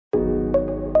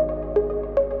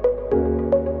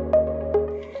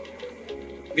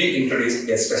we introduced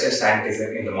a special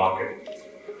sanitizer in the market.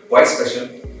 Why special?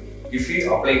 If we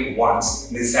apply it once,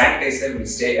 the sanitizer will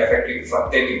stay effective for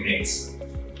 30 minutes.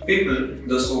 People,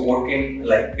 those who work in,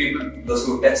 those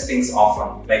who touch things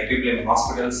often, like people in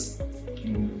hospitals,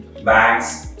 in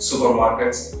banks,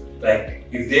 supermarkets,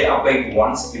 if they apply it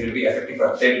once, it will be effective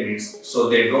for 30 minutes. So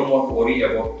they don't want to worry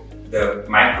about the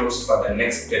microbes for the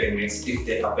next 30 minutes if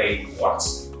they apply it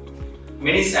once.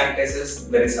 Many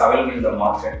sanitizers that is available in the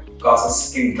market causes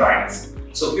skin dryness.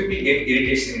 So people get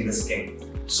irritation in the skin.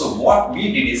 So what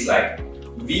we did is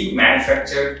we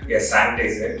manufactured a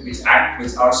sanitizer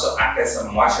which also acts as a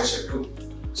moisturizer too.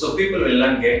 So people will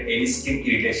not get any skin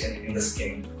irritation in the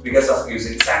skin because of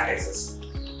using sanitizers.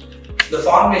 The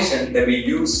formulation that we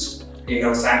used in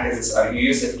our sanitizers are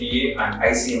USFDA and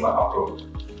ICMR approved.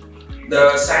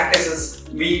 The sanitizers,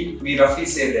 we roughly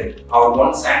say that our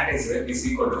one sanitizer is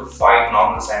equal to 5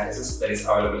 normal sanitizers that is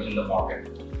available in the market.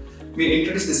 We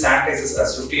introduced the sanitizers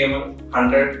as 50 ml,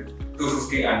 100,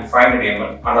 250 and 500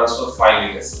 ml and also 5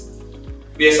 liters.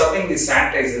 We are supplying these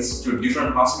sanitizers to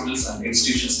different hospitals and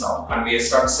institutions now, and we have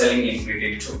started selling in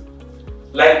retail too.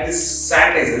 Like these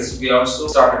sanitizers, we also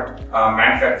started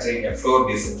manufacturing a floor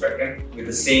disinfectant with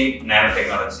the same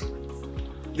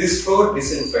nanotechnology. This floor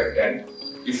disinfectant,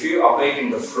 if you apply it in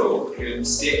the floor, it will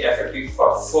stay effective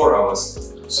for 4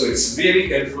 hours. So it's really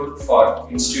helpful for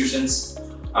institutions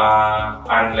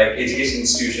and education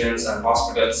institutions and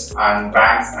hospitals and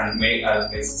banks and many other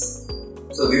places.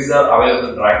 So these are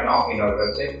available right now in our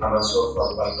website and also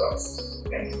for bulk orders.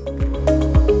 Thank you.